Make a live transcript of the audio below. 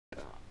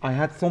I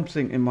had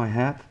something in my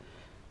head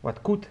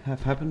what could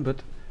have happened,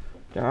 but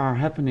there are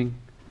happening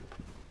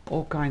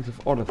all kinds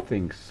of other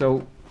things.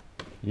 So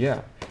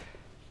yeah,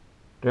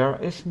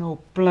 there is no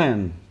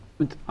plan.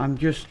 I'm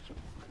just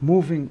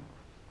moving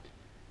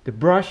the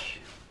brush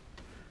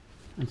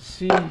and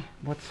see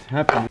what's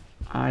happening.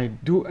 I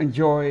do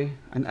enjoy,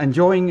 and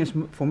enjoying is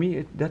for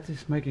me, that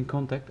is making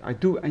contact. I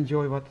do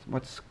enjoy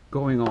what's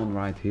going on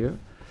right here.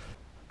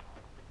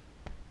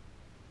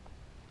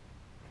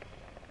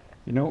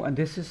 You know, and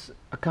this is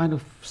a kind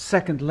of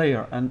second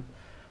layer, and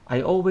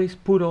I always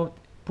put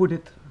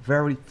it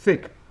very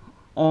thick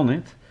on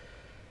it,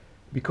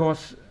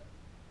 because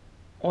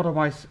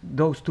otherwise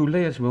those two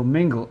layers will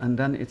mingle and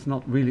then it's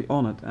not really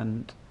on it.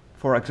 And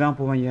for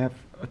example, when you have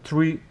a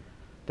tree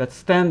that's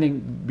standing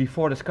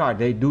before the sky,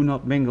 they do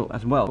not mingle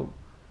as well.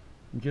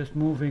 I'm just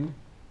moving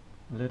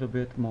a little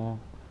bit more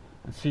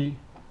and see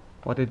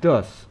what it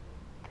does.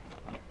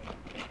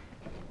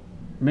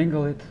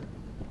 Mingle it,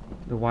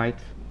 the white,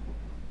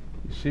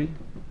 you see,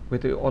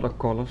 with the other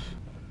colors,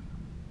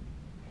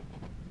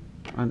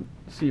 and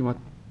see what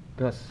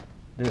does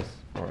this,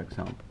 for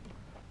example.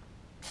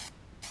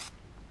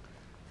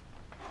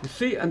 You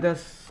see, and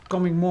there's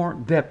coming more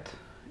depth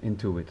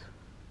into it.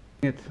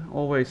 It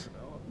always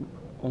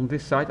on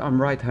this side,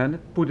 I'm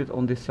right-handed, put it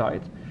on this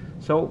side.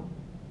 So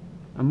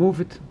I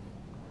move it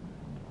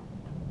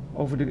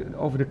over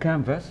the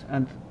canvas,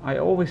 and I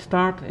always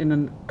start in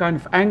a kind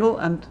of angle,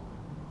 and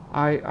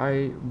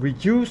I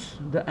reduce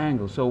the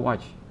angle. So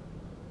watch,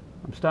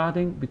 I'm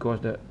starting because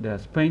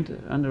there's paint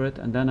under it,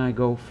 and then I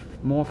go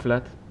more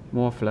flat,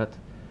 more flat,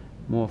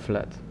 more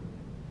flat.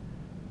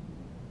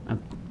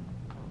 And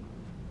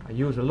I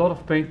use a lot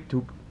of paint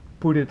to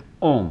put it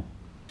on.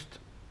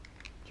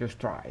 Just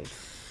try it.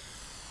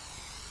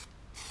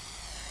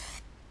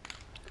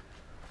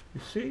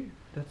 You see,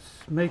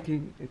 it's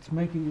making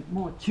it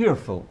more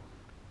cheerful.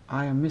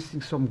 I am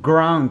missing some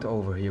ground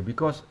over here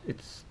because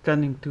it's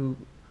tending to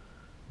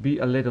be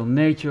a little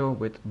nature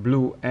with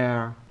blue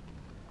air,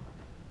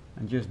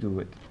 and just do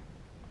it.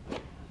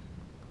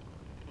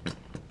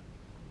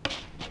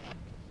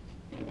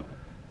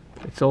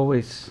 It's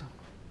always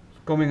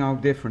coming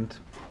out different,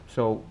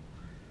 so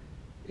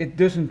it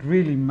doesn't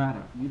really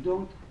matter.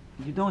 You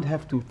don't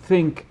have to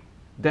think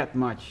that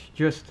much,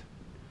 just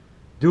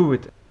do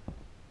it.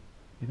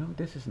 You know,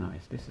 this is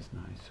nice, this is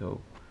nice. So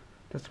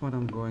that's what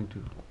I'm going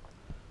to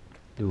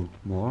do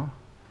more,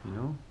 you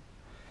know.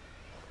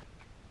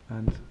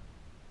 And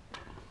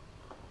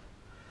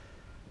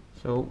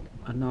so,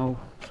 and now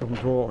some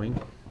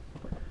drawing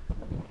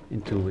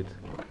into it.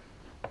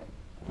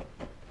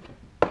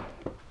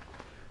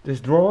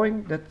 This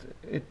drawing, that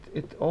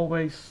it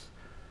always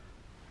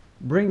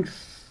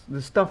brings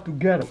the stuff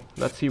together.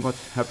 Let's see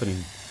what's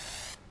happening.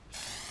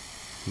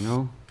 You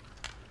know,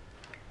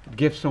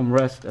 give some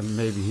rest, and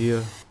maybe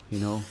here, you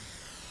know,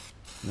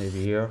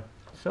 maybe here.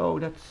 So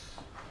that's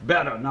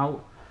better.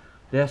 Now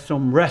there's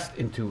some rest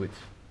into it,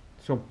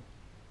 some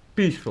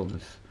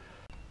peacefulness.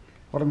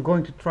 What I'm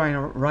going to try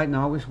right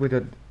now is with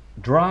a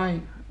dry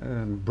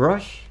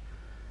brush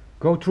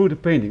go through the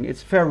painting.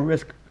 It's very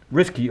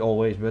risky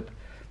always, but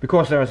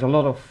because there's a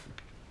lot of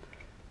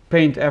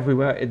paint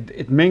everywhere,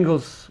 it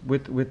mingles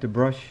with the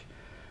brush.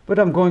 But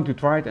I'm going to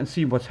try it and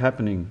see what's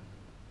happening.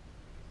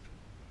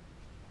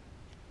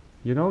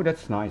 You know,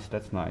 that's nice,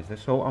 that's nice.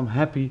 So I'm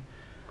happy.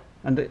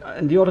 And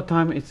the other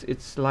time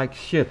it's like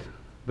shit.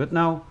 But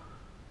now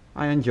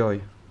I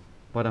enjoy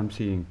what I'm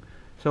seeing.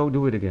 So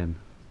do it again.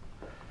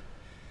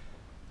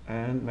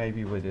 And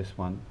maybe with this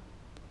one.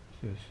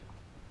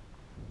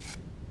 Just